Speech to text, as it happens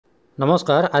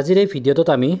নমস্কাৰ আজিৰ এই ভিডিঅ'টোত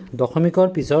আমি দশমিকৰ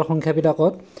পিছৰ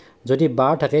সংখ্যাবিলাকত যদি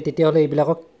বাৰ থাকে তেতিয়াহ'লে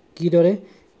এইবিলাকক কিদৰে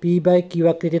p/q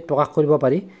আকৃতিত প্ৰকাশ কৰিব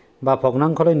পাৰি বা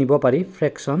ভগ্নাংশলৈ নিব পাৰি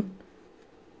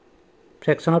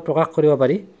ফ্ৰেকশনত প্ৰকাশ কৰিব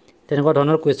পাৰি তেনেকুৱা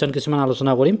ধৰণৰ কোৱেশ্চন কিছুমান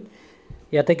আলোচনা কৰিম।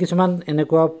 ইয়াতে কিছুমান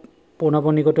এনেকুৱা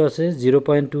পৌনঃপুনিকটো আছে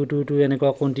 0.222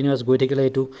 এনেকুৱা কন্টিনিউয়াস গৈ থাকিলে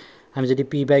এটো আমি যদি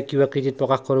p/q আকৃতিত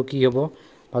প্ৰকাশ কৰোঁ কি হ'ব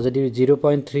বা যদি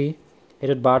 0.3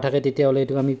 এটোত বাৰ থাকে তেতিয়াহ'লে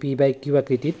এটো আমি p/q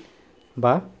আকৃতিত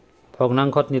বা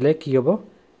ভগ্নাংশত নিলে কি হ'ব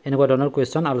এনেকুৱা ধৰণৰ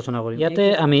কোৱেশ্চন আলোচনা কৰিম। ইয়াতে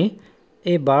আমি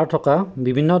এই বাৰ থকা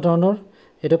বিভিন্ন ধৰণৰ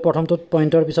এটো প্ৰথমটোত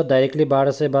পইণ্টৰ পিছত ডাইৰেক্টলি বাৰ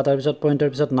আছে বা তাৰ পিছত পইণ্টৰ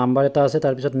পিছত নাম্বাৰ এটা আছে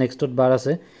তাৰ পিছত নেক্সটত বাৰ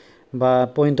আছে বা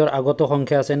পইণ্টৰ আগতো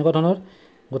সংখ্যা আছে এনেকুৱা ধৰণৰ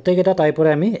গোটেইকেইটা টাইপৰে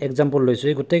আমি এক্সাম্পল লৈছোঁ।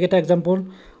 এই গোটেইকেইটা এক্সাম্পল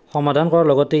সমাধান কৰাৰ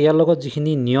লগতে ইয়াৰ লগত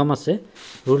যিখিনি নিয়ম আছে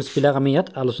ৰুলছবিলাক আমি ইয়াত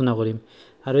আলোচনা কৰিম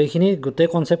আৰু এইখিনি গোটেই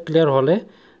কনসেপ্ট ক্লিয়াৰ হ'লে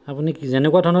আপুনি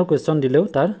যেনেকুৱা ধৰণৰ কোৱেশ্চন দিলেও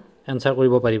তাৰ এনসাৰ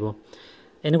কৰিব পাৰিব।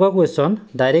 এনেকুৱা কোৱেশ্চন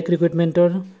ডাইৰেক্ট ৰিক্ৰুটমেন্টৰ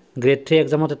গ্ৰেড 3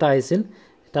 এক্সামত এটা আহিছিল।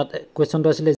 তাত কোৱেশ্চনটো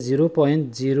আছিল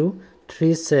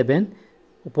 0.037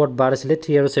 ওপৰত বাৰ আছিল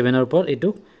 3 আৰু 7 ৰ ওপৰত এটো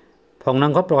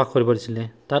ভগ্নাংশত প্ৰকাশ কৰিব দিছিল।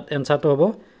 তাত এনসাৰটো হ'ব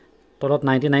তলত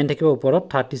 99 থাকিব ওপৰত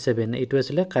 37 এটো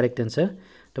আছিল কাৰেক্ট এনসাৰ।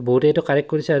 তো বহুতে এটো কাৰেক্ট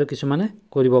কৰিছে আৰু কিছুমানে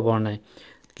কৰিব পৰা নাই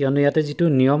কিয়নো ইয়াতে যেটো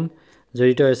নিয়ম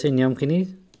জড়িত আছে নিয়মখিনি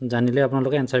জানিলে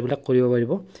আপোনালোকে এনসাৰবিলাক কৰিব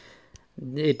পাৰিব।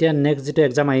 এতিয়া নেক্সট যেটো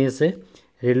এক্সাম আহি আছে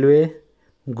ৰেলৱে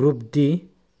গ্ৰুপ ডি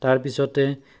তাৰ পিছতে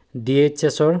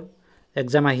DHS ৰ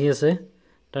এক্সাম আহি আছে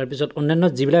তাৰ পিছত অন্যান্য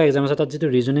যিবিলাক এক্সাম আছে তাত যেটো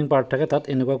ৰিজনিং পাৰ্ট থাকে তাত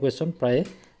এনেকুৱা কোৱেশ্চন প্ৰায়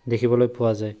দেখিবলৈ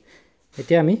পোৱা যায়।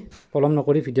 এতিয়া আমি পলম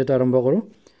নকৰি ভিডিঅটো আৰম্ভ কৰোঁ।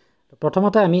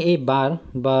 প্ৰথমতে আমি এই বাৰ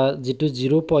বা যেটো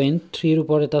 0.3 ৰ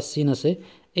ওপৰত এটা চিন আছে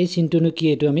এই চিনটোনো কি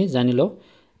এটো আমি জানি লওঁ।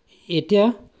 এতিয়া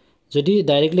যদি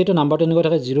ডাইৰেক্টলি এটো নাম্বাৰটো এনেকুৱা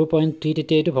থাকে 0.3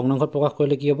 তেতিয়া এটো ভগ্নাংশত প্ৰকাশ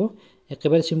কৰিলে কি হ'ব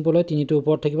একেবাৰে সিম্পল হয় 3 টো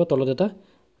ওপৰত থাকিব তলত এটা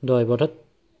দয় অৰ্থাৎ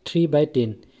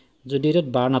 3/10 যদি এটোত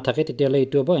বাৰ নাথাকে তেতিয়াহ'লে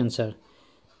এটো হ'ব এনসাৰ।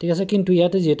 ঠিক আছে কিন্তু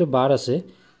ইয়াতে যেটো বাৰ আছে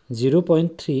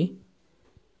 0.3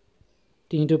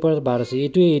 3 টোৰ ওপৰত বাৰ আছে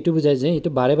এটো বুজায় যে এটো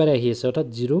বাৰে বাৰে আহি আছে অৰ্থাৎ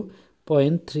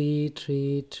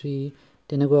 0.333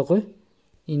 তেনেকুৱাকৈ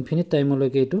ইনফিনিট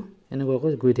টাইমলৈকে এটো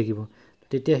এনেকুৱাকৈ গৈ থাকিব।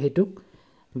 তেতিয়া হেতুক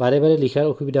বাৰে বাৰে লিখাৰ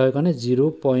অসুবিধা হয় কাৰণে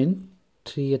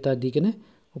 0.3 এটা দি কেনে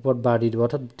ওপৰত বাৰ দি দিব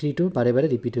অৰ্থাৎ 3 টো বাৰে বাৰে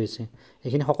ৰিপিট হৈছে।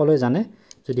 এইখিনি সকলোৱে জানে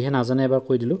যদিহে নাজানে এবাৰ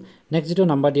কৈ দিলোঁ। নেক্সট যেটো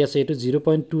নাম্বাৰ দি আছে এটো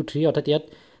 0.23 অৰ্থাৎ ইয়াত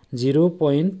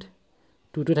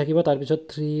 0.22 থাকিব তাৰ পিছত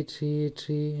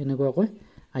 333 এনেকুৱাকৈ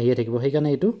আহিয়ে থাকিব। সেইকাৰণে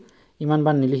এটো ইমান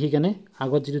বাৰ নিলিখি কেনে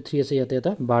আগত যেটো 3 আছে ইয়াতে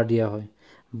এটা বাৰ দিয়া হয়।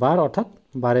 বাৰ অৰ্থাৎ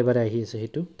বাৰে বাৰে আহি আছে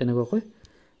হেতু তেনেকুৱাকৈ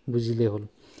বুজিলে হ'ল।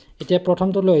 এতিয়া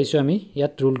প্ৰথমটো লৈ আহিছো আমি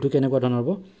ইয়াত ৰুলটো কেনেকুৱা ধৰণৰ হ'ব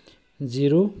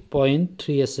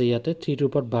 0.3 আছে ইয়াতে 3 টোৰ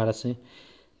ওপৰত বাৰ আছে।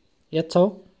 ইয়াত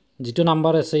চাওক যেটো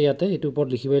নাম্বাৰ আছে ইয়াতে এটো ওপৰত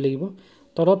লিখিবই লাগিব।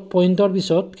 তলত পইণ্টৰ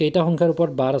পিছত কেইটা সংখ্যাৰ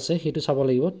ওপৰত বাৰ আছে হেতু চাব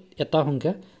লাগিব। এটা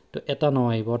সংখ্যা তো এটা ন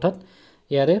আহিব অৰ্থাৎ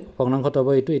ইয়াৰে ভগ্নাংশত হ'ব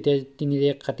এটো এতিয়া 3 ৰে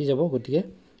 1 কাটি যাব গতিকে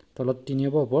তলত 3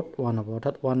 হ'ব ওপৰত 1 হ'ব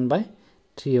অৰ্থাৎ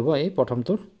 1/3 হ'ব এই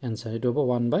প্ৰথমটোৰ এনসাৰ এটো হ'ব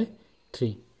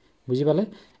 1/3 বুজি পালে।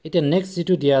 এতিয়া নেক্সট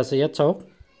যেটো দিয়া আছে ইয়াত চাওক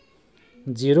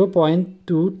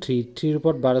 0.23 3 ৰ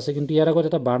ওপৰত বাৰ আছে কিন্তু ইয়াৰ আগত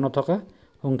এটা বাৰ নথকা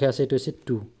সংখ্যা আছে এটো হৈছে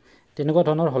 2 তেনেকুৱা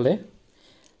ধৰণৰ হলে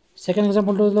সেকেন্ড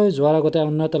এক্সাম্পলটো লৈ যোৱাৰ আগতে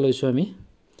অন্য এটা লৈছো আমি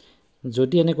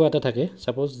যদি এনেকুৱা এটা থাকে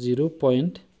সাপোজ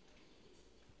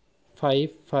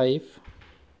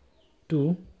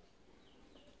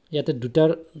 0.552 ইয়াতে দুটাৰ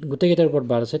গোটেইকেইটাৰ ওপৰত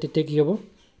বাৰ আছে তেতিয়া কি হ'ব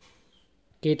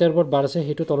কেইটাৰ ওপৰত বাৰ আছে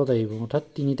হেতু তলত আহিব অৰ্থাৎ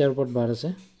তিনিটাৰ ওপৰত বাৰ আছে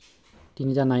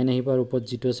তিনিটা 9 আহিব আৰু ওপৰত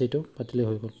যেটো আছে এটো পাতিলে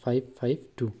হৈ গ'ল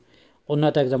 552। অন্য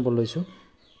এটা এক্সাম্পল লৈছো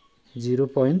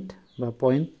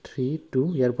 0.32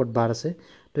 ইয়াৰ ওপৰত বাৰ আছে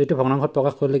তো এটো ভগ্নাংশত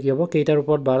প্ৰকাশ কৰিলে কি হ'ব কেইটাৰ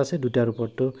ওপৰত বাৰ আছে দুটাৰ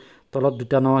ওপৰত তো তলত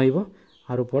দুটা ন আহিব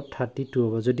আৰু ওপৰত 32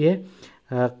 হ'ব। যদিহে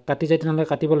কাটি যায় তেনেহ'লে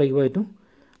কাটিব লাগিব এটো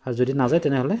আৰু যদি না যায়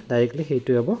তেনেহ'লে ডাইৰেক্টলি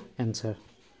হেইটো হ'ব এনসাৰ।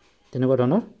 তেনেকুৱা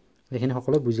ধৰণৰ এইখিনি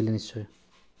সকলো বুজিলে নিশ্চয়।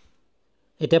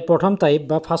 এতিয়া প্ৰথম টাইপ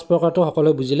বা ফাৰ্স্ট প্ৰকাৰটো সকলো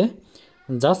বুজিলে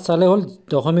জাস্ট চালে হ'ল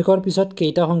দশমিকৰ পিছত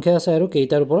কেইটা সংখ্যা আছে আৰু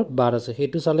কেইটাৰ ওপৰত বাৰ আছে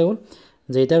হেতু চালে হ'ল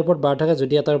যেইটাৰ ওপৰত বাৰ থাকে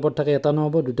যদি এটাৰ ওপৰত থাকে এটা ন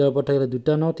হ'ব দুটাৰ ওপৰত থাকিলে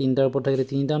দুটা ন তিনটাৰ ওপৰত থাকিলে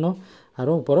তিনিটা ন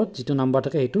আৰু ওপৰত যেটো নাম্বাৰ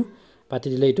থাকে হেতু পাতি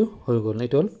দিলে এটো হৈ গ'ল।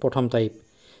 এটো হ'ল প্ৰথম টাইপ।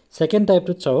 সেকেন্ড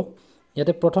টাইপটো চাওক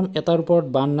ইয়াতে প্ৰথম এটাৰ ওপৰত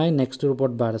বাৰ নাই নেক্সটৰ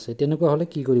ওপৰত বাৰ আছে তেনেকুৱা হলে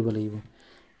কি কৰিব লাগিব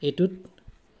এটোত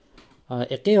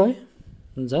একে হয়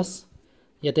জাস্ট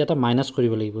ইয়াতে এটা মাইনাস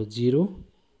কৰিব লাগিব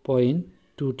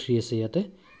 0.23 আছে ইয়াতে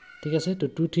ঠিক আছে তো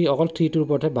 23 অকল 3 টোৰ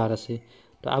ওপৰতে বাৰ আছে।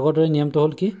 তো আগৰ দৰে নিয়মটো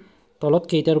হ'ল কি তলত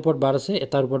কেইটাৰ ওপৰত বাৰ আছে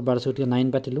এটাৰ ওপৰত বাৰ আছে গতিকে 9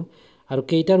 পাতিলো আৰু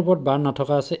কেইটাৰ ওপৰত বাৰ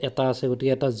নথকা আছে এটা আছে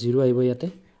গতিকে এটা 0 আহিব ইয়াতে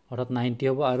অৰ্থাৎ 90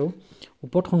 হ'ব আৰু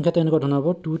ওপৰত সংখ্যাটো এনেকুৱা ধৰণৰ হ'ব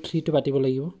 23 টো পাতিব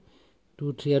লাগিব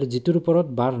 23 আৰু যেটোৰ ওপৰত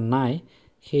বাৰ নাই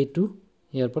হেতু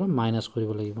ইয়াৰ পৰা মাইনাস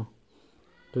কৰিব লাগিব।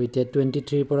 তো এতিয়া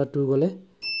 23 ৰ পৰা 2 গলে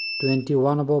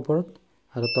 21 হ'ব ওপৰত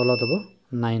আৰু তলত হ'ব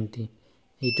 90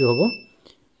 এইটো হ'ব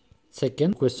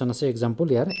সেকেন্ড কোৱেশ্চন আছে এক্সাম্পল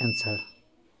ইয়াৰ এনসাৰ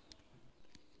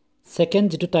সেকেন্ড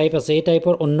যেটো টাইপ আছে এই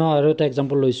টাইপৰ অন্য আৰু এটা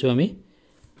এক্সাম্পল লৈছো আমি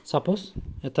সাপোজ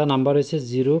এটা নাম্বাৰ হৈছে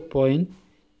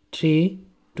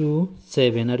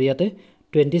 0.327 আৰু ইয়াতে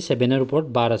 27 এৰ ওপৰত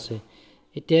বাৰ আছে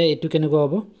এতিয়া এটো কেনেকুৱা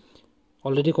হ'ব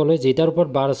অলৰেডি কলৈ যেটাৰ ওপৰত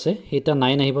বাৰ আছে হেটা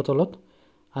 9 আহিব তলত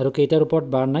আৰু কেইটাৰ ওপৰত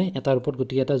বাৰ নাই এটাৰ ওপৰত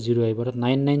গুটি এটা 0 আহিব অৰ্থাৎ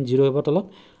 990 হ'ব তলত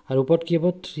আৰু ওপৰত কি হ'ব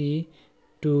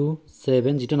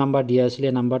 327 যেটো নাম্বাৰ দিয়া আছিল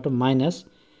এই নাম্বাৰটো মাইনাস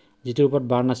যেটোৰ ওপৰত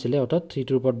বাৰ নাছিলে অৰ্থাৎ 3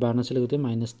 টোৰ ওপৰত বাৰ নাছিলে গতে -3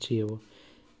 হ'ব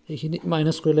এইখিনি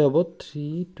মাইনাস কৰিলে হ'ব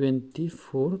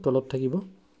 324 তলত থাকিব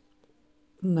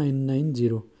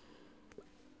 990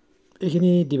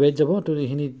 এইখিনি ডিভাইড যাব তো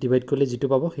এইখিনি ডিভাইড কৰিলে যেটো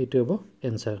পাব সেইটো হ'ব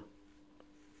এনসাৰ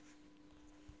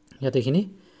ইয়াতে এইখিনি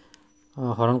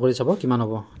হৰণ কৰি চাব কিমান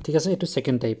হ'ব ঠিক আছে এটো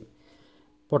সেকেন্ড টাইপ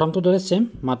প্ৰথমটো দৰে সেম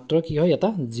মাত্ৰ কি হয় এটা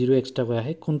 0 এক্সট্ৰা কৈ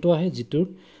আহে কোনটো আহে যেটোৰ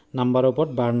নাম্বাৰৰ ওপৰত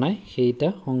বাৰ নাই সেইটা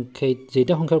সংখ্যা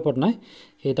যেটা সংখ্যাৰ ওপৰত নাই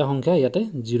সেইটা সংখ্যা ইয়াতে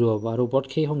 0 হ'ব আৰু ওপৰত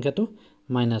সেই সংখ্যাটো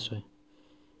মাইনাস হয়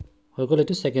হৈ গ'ল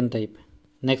এটো সেকেন্ড টাইপ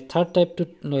নেক্সট থাৰ্ড টাইপটো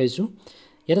লৈছো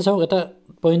ইয়াতে চাওক এটা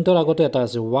পইণ্টৰ আগতে এটা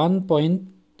আছে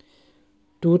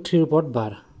 1.23 ৰ ওপৰত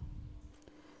বাৰ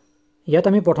ইয়াত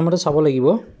আমি প্ৰথমতে চাব লাগিব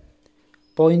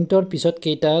পইণ্টৰ পিছত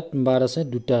কেইটাত বাৰ আছে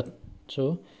দুটাত সো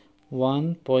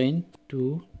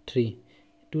 1.23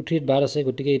 ত বাৰ আছে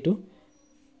গতিকে এটো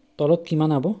তলত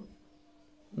কিমান হ'ব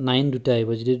 9 দুটা আহিব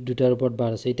যদি দুটাৰ ওপৰত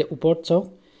বাৰ আছে এটা ওপৰত চাওক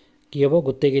কি হ'ব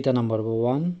গোটেই কেইটা নম্বৰ হ'ব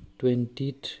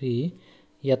 123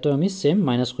 ইয়াতো আমি সেম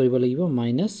মাইনাস কৰিব লাগিব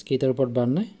মাইনাস কেইটাৰ ওপৰত বাৰ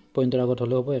নাই পইণ্টৰ আগত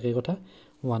হলে হ'ব একে কথা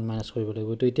 1 মাইনাস কৰিব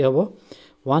লাগিব তো এতিয়া হ'ব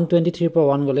 123 ৰ পৰা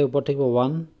 1 গলে ওপৰত থাকিব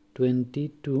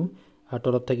 122 আৰু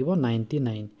তলত থাকিব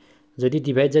 99 যদি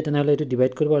ডিভাইড যায় তেনেহলে এটো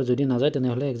ডিভাইড কৰিব আৰু যদি না যায়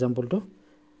তেনেহলে এক্সাম্পলটো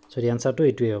সৰি আনসাৰটো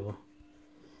এটোই হ'ব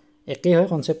একেই হয়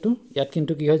কনসেপ্টটো ইয়াত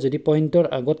কিন্তু কি হয় যদি পইণ্টৰ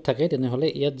আগত থাকে তেনেহলে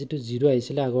ইয়াত যেটো 0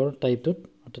 আহিছিল আগৰ টাইপটোত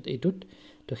অৰ্থাৎ এটোত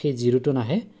তো সেই 0 টো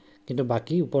নাহে কিন্তু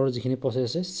বাকি ওপৰৰ যিখিনি প্ৰসেস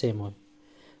আছে সেম হয়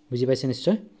বুজি পাইছে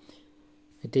নিশ্চয়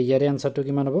এতিয়া ইয়াৰে আনসাৰটো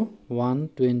কিমান হ'ব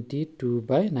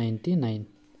 122/99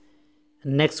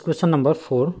 নেক্সট কোৱেশ্চন নম্বৰ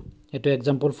 4 এটো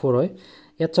এক্সাম্পল 4 হয়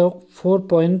ইয়াত চাওক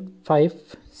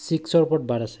 4.56 ৰ ওপৰত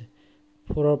বাৰ আছে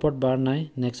 4 ৰ ওপৰত বাৰ নাই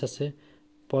নেক্সট আছে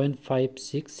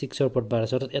 0.566 ৰ ওপৰত বাৰ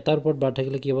আছে অৰ্থাৎ এটাৰ ওপৰত বাৰ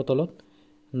থাকিলে কি হ'ব তলত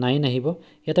 9 আহিব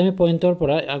ইয়াত আমি পইণ্টৰ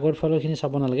পৰা আগৰ ফালৰখিনি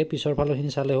চাব নালাগে পিছৰ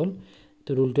ফালৰখিনি চালে হ'ল তো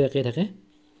ৰুলটো একেই থাকে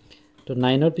তো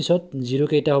 9 ৰ পিছত 0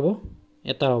 কেইটা হ'ব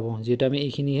এটা হ'ব যেটা আমি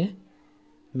এইখিনিহে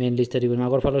মেইনলি ষ্টাডি কৰিম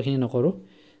আগৰ ফালৰখিনি নকৰো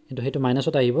কিন্তু হেতু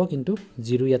মাইনাসত আহিব কিন্তু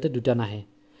 0 ইয়াতে দুটা নাহে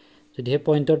যদি হে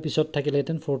পইণ্টৰ পিছত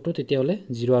থাকিলেতেন 4 টো তেতিয়া হলে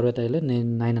 0 আৰু এটা হলে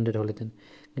 900 হলেতেন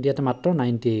কিন্তু ইয়াতে মাত্ৰ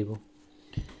 90 আহিব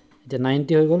এতিয়া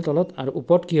 90 হৈ গ'ল তলত আৰু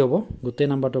ওপৰত কি হ'ব গোটেই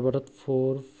নাম্বাৰটো ওপৰত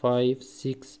 4 5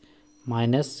 6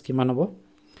 মাইনাস কিমান হ'ব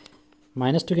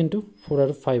মাইনাসটো কিন্তু 4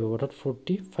 আৰু 5 হ'ব অৰ্থাৎ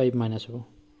 45 মাইনাস হ'ব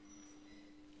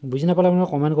বুজি নাপালে আপুনি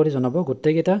কমেন্ট কৰি জনাব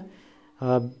গোটেই কেইটা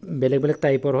বেলেগ বেলেগ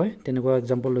টাইপৰ হয় তেনেকুৱা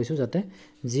এক্সাম্পল লৈছো যাতে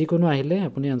যি কোনো আহিলে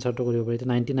আপুনি আনসাৰটো কৰিব পাৰে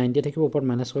 90 থাকিব ওপৰত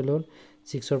মাইনাস কৰিলে হ'ল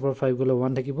 6 ৰ পৰা 5 গলে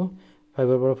 1 থাকিব 5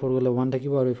 ৰ পৰা 4 গলে 1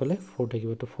 থাকিব আৰু ইফালে 4 থাকিব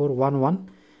তো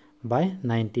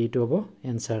 411/90 টো হ'ব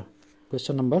আনসাৰ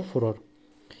কোৱেশ্চন নম্বৰ 4 ৰ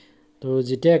তো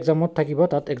যেতিয়া এক্সামত থাকিব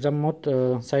তাত এক্সামত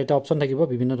চাৰিটা অপচন থাকিব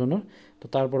বিভিন্ন ধৰণৰ তো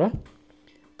তাৰ পৰা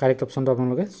কাৰেক্ট অপচনটো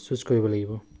আপোনালোকে চুজ কৰিব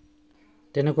লাগিব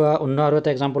তেনেকুৱা অন্য আৰু এটা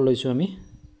এক্সাম্পল লৈছো আমি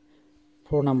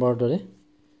 4 নম্বৰৰ দৰে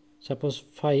suppose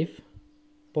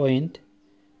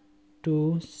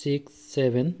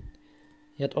 5.267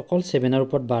 ইয়াত অকল 7 ৰ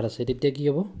ওপৰত বাৰ আছে তেতিয়া কি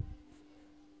হ'ব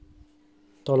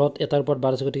তলত এটাৰ ওপৰত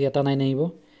বাৰ আছে গতিকে এটা 9 আহিব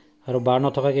আৰু বাৰ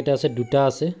নথকা কেইটা আছে দুটা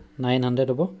আছে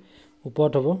 900 হ'ব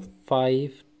ওপৰত হ'ব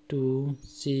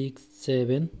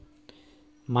 5267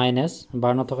 মাইনাস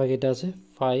বাৰ নথকা কেইটা আছে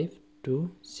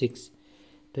 526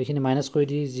 তো এইখিনি মাইনাস কৰি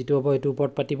দি যেটো হ'ব এটো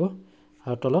ওপৰত পাতিব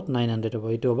আৰু তলত 900 হ'ব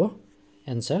এটো হ'ব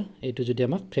আনসাৰ এটো যদি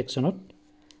আমাক ফ্ৰেকশনত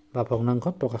বা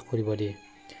ভগ্নাংশত প্ৰকাশ কৰিব দিয়ে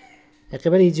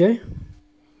একেবাৰে ইজি হয়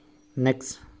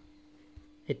নেক্সট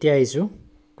এতিয়া আইছো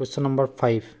কোৱেশ্চন নম্বৰ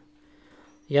 5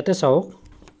 ইয়াতে চাওক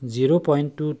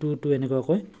 0.222 এনেকৈ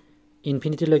কৈ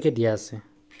ইনফিনিটি লৈকে দিয়া আছে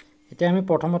এতিয়া আমি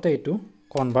প্ৰথমতে এটো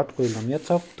কনভাৰ্ট কৰি লম ইয়াত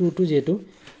চাওক 2 যেটো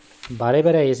বাৰে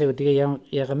বাৰে আহিছে গতিকে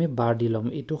ইয়াক আমি বাৰ দি লম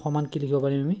এটো সমান কি লিখিব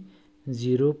পাৰিম আমি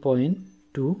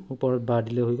 0.2 ওপৰত বাৰ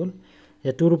দিলে হৈ গ'ল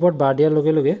এটোৰ ওপৰত বাৰ দিয়াৰ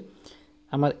লগে লগে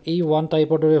আমাৰ এই 1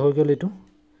 টাইপৰ দৰে হৈ গ'ল এটো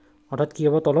অৰ্থাৎ কি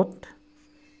হ'ব তলত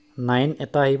 9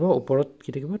 এটা আহিব ওপৰত কি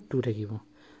থাকিব 2 থাকিব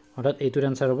অৰ্থাৎ এইটোৰ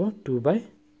আনসাৰ হ'ব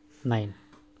 2/9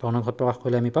 ভগ্নাংশত প্ৰকাশ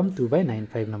কৰিলে আমি পাম 2/9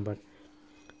 5 নম্বৰ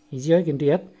ইজি হয় কিন্তু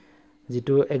ইয়াত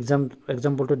যেটো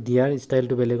এক্সাম্পলটো দিয়াৰ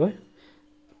ষ্টাইলটো বেলেগ হয়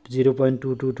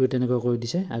 0.222 তেনেকৈ কৰি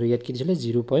দিছে আৰু ইয়াত কি দিছিলে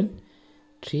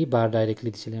 0.3 বাৰ ডাইৰেক্টলি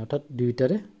দিছিলে অৰ্থাৎ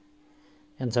দুইটাৰে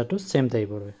আনসাৰটো সেম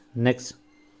টাইপৰ হয় নেক্সট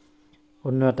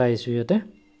অন্য এটা আহিছোঁ ইয়াতে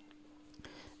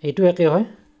এইটো একে হয়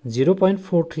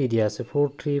 0.43 দিয়া আছে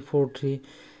 4343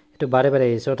 এইটো বাৰে বাৰে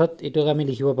আহিছে অৰ্থাৎ এইটোক আমি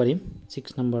লিখিব পাৰিম 6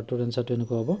 নম্বৰটোৰ এনসাৰটো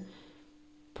এনেকুৱা হ'ব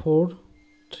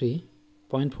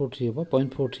 43.43 হ'ব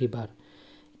 0.43 বাৰ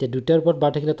এতিয়া দুটাৰ ওপৰত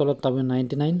বাৰ থাকিলে তলত পাব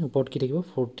 99 ওপৰত কি থাকিব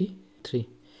 43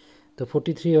 তো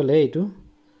 43 হলে এইটো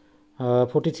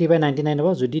 43/99 হ'ব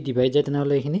যদি ডিভাইড যায়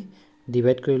তেনেহলে এইখিনি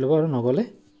ডিভাইড কৰি ল'ব আৰু নগলে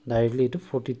ডাইৰেক্টলি এইটো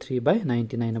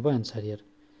 43/99 হ'ব এনসাৰ ইয়াৰ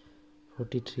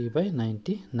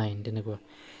 43/99 তেনেকুৱা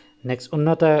নেক্সট অন্য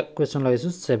এটা কোৱেশ্চন লৈছো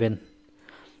 7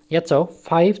 ইয়াত চাও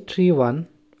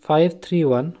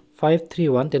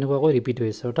 531 তেনেকুৱাকৈ ৰিপিট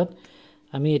হৈছে অৰ্থাৎ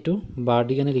আমি এইটো বাৰ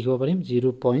দি কেনে লিখিব পাৰিম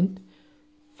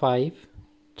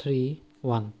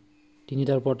 0.531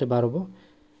 তিনিটাৰ ওপৰতে বাৰ হ'ব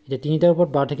এতিয়া তিনিটাৰ ওপৰত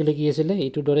বাৰ থাকিলে কি আছিল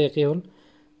এইটোৰ দৰে একে হ'ল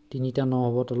তিনিটা 9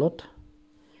 হ'ব তলত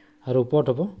আৰু ওপৰত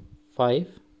হ'ব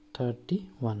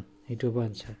 531 এইটো হ'ব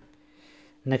আনসাৰ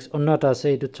নেক্সট অন্য এটা আছে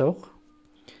এইটো চাওক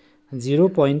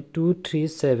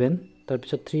 0.237 তাৰ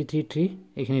পিছত 333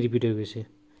 এইখিনি ৰিপিট হৈ গৈছে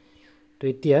তো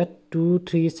এতিয়া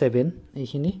 237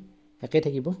 এইখিনি একে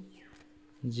থাকিব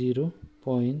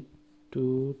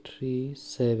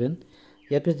 0.237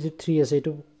 ইয়াৰ পিছত 3 আছে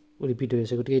এইটো ৰিপিট হৈ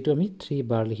আছে গতিকে এইটো আমি 3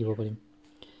 বাৰ লিখিব পাৰিম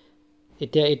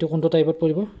এতিয়া এইটো কোনটো টাইপত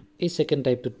পৰিব এই সেকেন্ড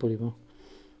টাইপটোত পৰিব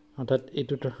অৰ্থাৎ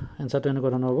এইটোৰ এনসাৰটো এনেকুৱা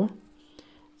ধৰণৰ হ'ব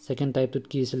সেকেন্ড টাইপটোত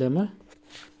কি আছিল আমাৰ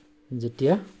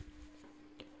যেতিয়া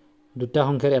দুটা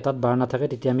সংখ্যাৰ এটাত বাৰ নাথাকে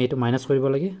তেতিয়া আমি এইটো মাইনাস কৰিব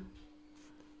লাগে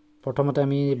প্ৰথমতে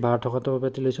আমি বাৰ থকাটো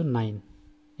পাতি লৈছো 9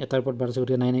 এটাৰ ওপৰত বাৰ আছে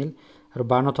গতিকে 9 আহিল আৰু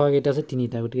বাৰ নথকা কেইটা আছে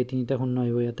তিনিটা গতিকে তিনিটা শূন্য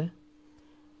আহিব ইয়াতে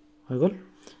হৈ গল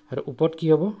আৰু ওপৰত কি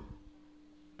হ'ব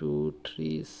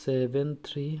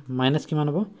 2373 মাইনাস কিমান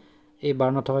হ'ব এই বাৰ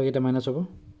নথকা কেইটা মাইনাস হ'ব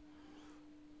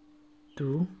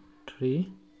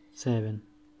 237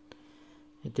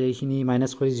 এতিয়া এইখিনি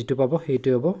মাইনাস কৰি যেটো পাব সেইটো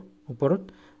হ'ব ওপৰত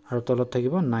আৰু তলত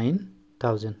থাকিব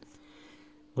 9000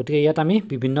 গতিকে ইয়াত আমি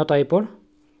বিভিন্ন টাইপৰ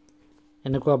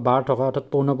এনেকুৱা বাৰ থকা অৰ্থাৎ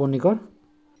পৌনঃপুনিকৰ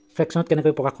ফ্ৰেকশনত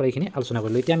কেনেকৈ প্ৰকাশ কৰে এইখিনি আলোচনা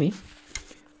কৰিলো এতিয়া আমি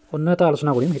অন্য এটা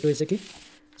আলোচনা কৰিম হেতু হৈছে কি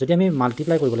যদি আমি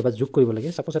মাল্টিপ্লাই কৰিব লাগে বা যোগ কৰিব লাগে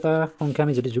সাপোজ এটা সংখ্যা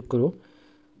আমি যদি যোগ কৰো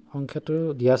সংখ্যাটো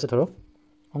দিয়া আছে ধৰক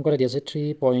অংকটা দিয়া আছে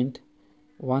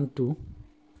 3.12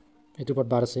 এটোৰ ওপৰত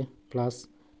বাৰ আছে প্লাস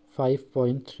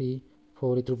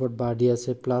 5.34 এটোৰ ওপৰত বাৰ দিয়া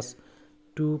আছে প্লাস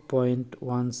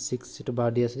 2.16 এটো বাৰ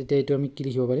দিয়া আছে তেতিয়া এটো আমি কি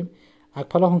লিখিব পাৰিম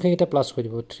আগফালৰ সংখ্যা কেইটা প্লাস কৰি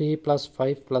দিব 3 +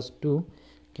 5 + 2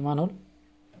 কিমান হ'ল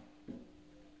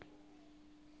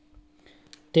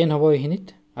 10 হ'ব এইখিনিত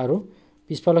আৰু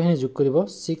পিছফালৰখিনি যোগ কৰিব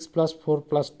 6 + 4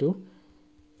 + 2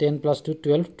 10 + 2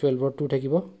 12 12 ৰ 2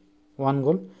 থাকিব 1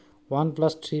 গল 1 +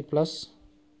 3 +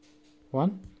 1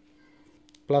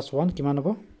 + 1 কিমান হ'ব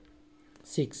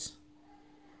 6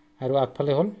 আৰু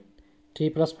আগফালে হ'ল 3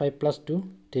 + 5 + 2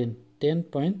 10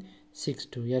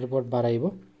 10.62 ইয়াৰ ওপৰত বাৰ আহিব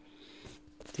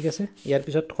ঠিক আছে ইয়াৰ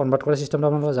পিছত কনভাৰ্ট কৰা সিস্টেমটো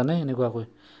আপোনালোকে জানে এনেকুৱাকৈ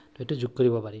তো এটো যোগ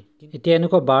কৰিব পাৰি এতিয়া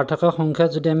এনেকুৱা বাৰ থকা সংখ্যা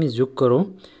যদি আমি যোগ কৰো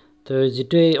তো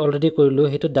যেটো অলৰেডি কৰিলো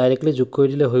হেতু ডাইৰেক্টলি যোগ কৰি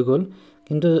দিলে হৈ গল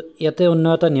কিন্তু ইয়াতে অন্য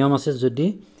এটা নিয়ম আছে যদি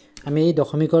আমি এই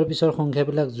দশমিকৰ পিছৰ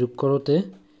সংখ্যাবিলাক যোগ কৰোতে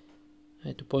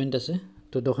এটো পইণ্ট আছে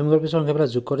তো দশমিকৰ পিছৰ সংখ্যাবিলাক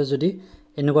যোগ কৰে যদি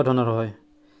এনেকুৱা ধৰণৰ হয়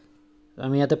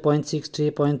আমি ইয়াতে 0.63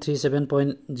 0.37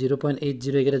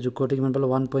 0.80 একেটা যোগ কৰোতে কিমান পালো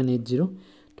 1.80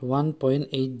 তো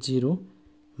 1.80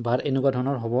 বাৰ এনেকুৱা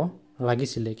ধৰণৰ হ'ব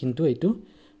লাগিছিল কিন্তু এইটো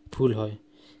ভুল হয়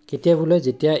কেতিয়া ভুল হয়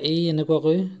যেতিয়া এই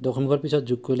এনেকুৱাকৈ দশমিকৰ পিছত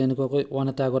যোগ কৰিলে এনেকুৱাকৈ 1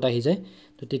 এটা আগত আহি যায়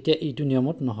তো তেতিয়া এইটো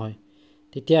নিয়মত নহয়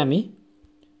তেতিয়া আমি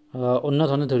অন্য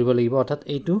ধৰণে ধৰিব লাগিব অৰ্থাৎ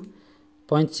এইটো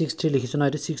 0.63 লিখিছো না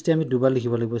এইটো 60 আমি দুবাৰ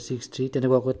লিখিব লাগিব 63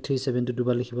 তেনেকুৱাকৈ 37 টো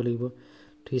দুবাৰ লিখিব লাগিব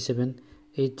 37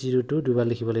 80 টো দুবাৰ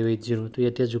লিখিব লাগিব 80 তো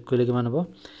এতিয়া যোগ কৰিলে কিমান হ'ব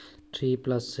 3 +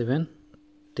 7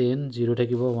 10 0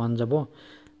 থাকিব 1 যাব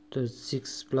তো 6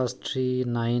 + 3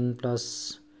 9 +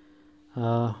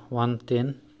 1 10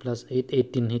 + 8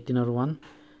 18 18 और 1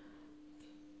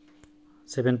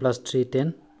 7 + 3 10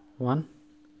 1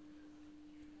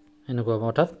 এনেকুৱা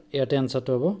অৰ্থাৎ ইয়াতে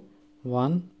আনসাৰটো হ'ব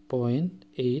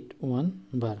 1.81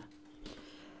 বাৰ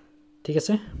ঠিক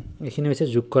আছে এইখিনি হৈছে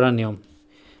যোগ কৰা নিয়ম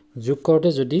যোগ কৰোতে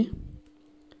যদি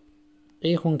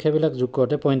এই সংখ্যাবিলাক যোগ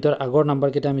কৰোতে পইণ্টৰ আগৰ নাম্বাৰ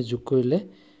কেইটা আমি যোগ কৰিলে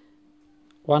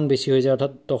 1 বেছি হৈ যায়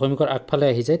অৰ্থাৎ দশমিকৰ আগফালে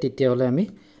আহি যায় তেতিয়া হলে আমি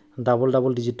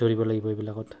ডাবল ডিজিট ধৰিব লাগিব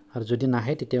এইবিলাকত আৰু যদি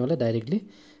নাহে তেতিয়া হলে ডাইৰেক্টলি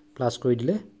প্লাস কৰি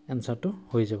দিলে এনসাৰটো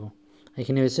হৈ যাব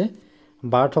এইখিনি হৈছে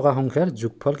বাৰ থকা সংখ্যাৰ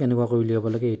যোগফল কেনেকুৱা কৰি উলিয়াব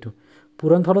লাগে এইটো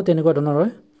পূৰণফলও তেনেকুৱা ধৰণৰ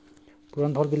হয়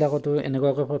পূৰণফল বিলাকতো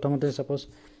এনেকুৱাকৈ প্ৰথমতে সাপোজ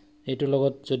এইটোৰ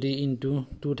লগত যদি ইনটু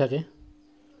 2 থাকে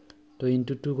তো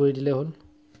ইনটু 2 কৰি দিলে হ'ল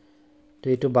তো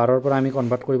এইটো 12 ৰ পৰা আমি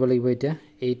কনভাৰ্ট কৰিব লাগিব এতিয়া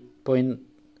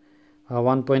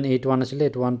 1.81 আছিল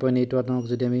এটো 1.81 ক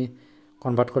যদি আমি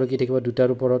কনভাৰ্ট কৰি কি থাকিব দুটাৰ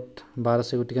ওপৰত বাৰ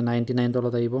আছে গতিকে 99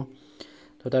 তলত আহিব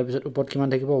তো তাৰ পিছত ওপৰত কিমান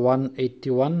থাকিব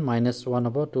 181 - 1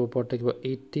 হ'ব তো ওপৰত থাকিব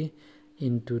 80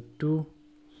 * 2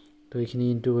 তো এইখিনি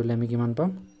ইনটু কৰিলে আমি কিমান পাম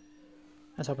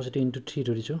সাপোজ এটো ইনটু 3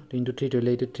 ধৰিছো তো ইনটু 3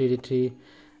 ধৰিলে এটো 3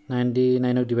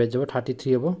 99 ক ডিভাইড যাব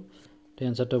 33 হ'ব তো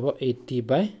এনসাৰটো হ'ব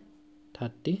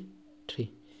 80/33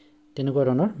 তেনেকুৱা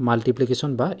ধৰণৰ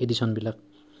মাল্টিপ্লিকেশন বা এডিশন বিলাক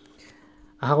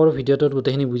আশা কৰো ভিডিওটোত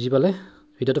গোটেইখিনি বুজি পালে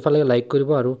ভিডিওটো ফালে লাইক কৰিব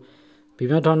আৰু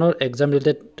বিভিন্ন ধৰণৰ এক্সাম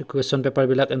ৰিলেটেড কোৱেশ্চন পেপাৰ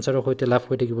বিলাক এনসাৰৰ সৈতে লাভ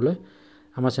হৈ থাকিবলৈ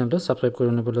আমাৰ চেনেলটো সাবস্ক্ৰাইব কৰি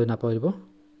লবলৈ নাপাহৰিব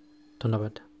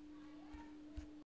ধন্যবাদ